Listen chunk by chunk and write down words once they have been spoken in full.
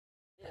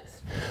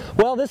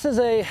Well, it's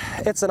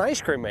an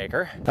ice cream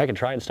maker. I can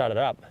try and start it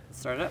up.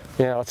 Start it up?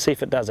 Yeah, let's see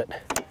if it does it.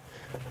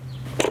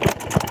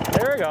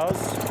 There it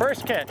goes,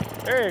 first kick.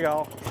 There you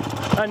go.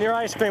 And your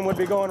ice cream would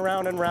be going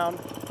round and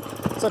round.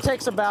 So it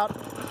takes about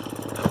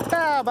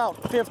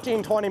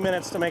 15-20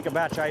 minutes to make a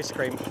batch of ice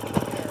cream.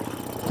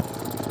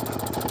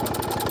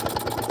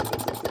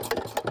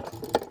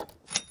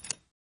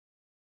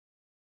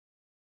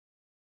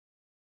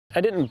 I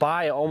didn't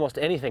buy almost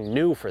anything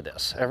new for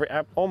this.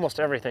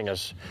 Almost everything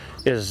is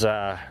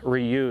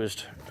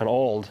reused and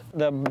old.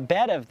 The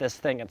bed of this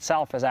thing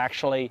itself is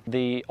actually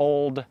the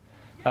old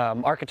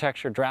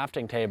architecture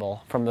drafting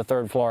table from the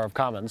 3rd floor of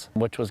Commons,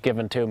 which was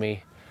given to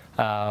me,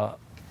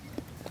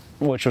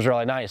 which was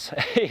really nice,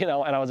 you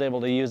know, and I was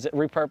able to use it,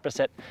 repurpose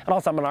it. And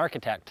also I'm an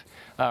architect,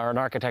 or an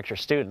architecture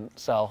student,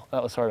 so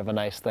that was sort of a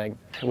nice thing.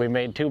 We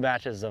made 2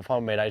 batches of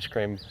homemade ice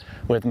cream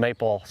with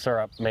maple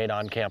syrup made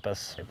on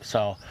campus,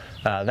 so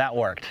that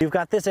worked. You've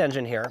got this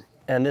engine here,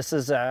 and this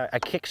is a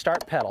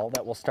kickstart pedal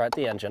that will start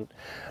the engine.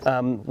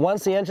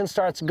 Once the engine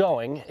starts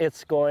going,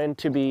 it's going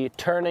to be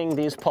turning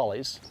these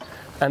pulleys,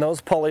 and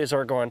those pulleys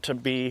are going to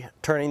be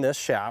turning this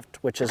shaft,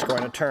 which is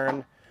going to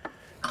turn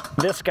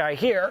this guy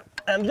here,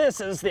 and this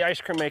is the ice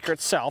cream maker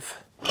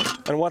itself.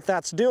 And what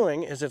that's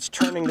doing is it's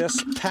turning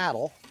this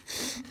paddle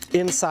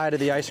inside of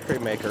the ice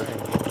cream maker.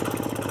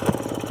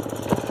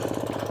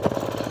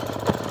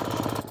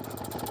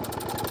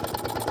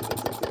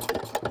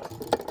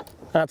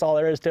 That's all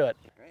there is to it.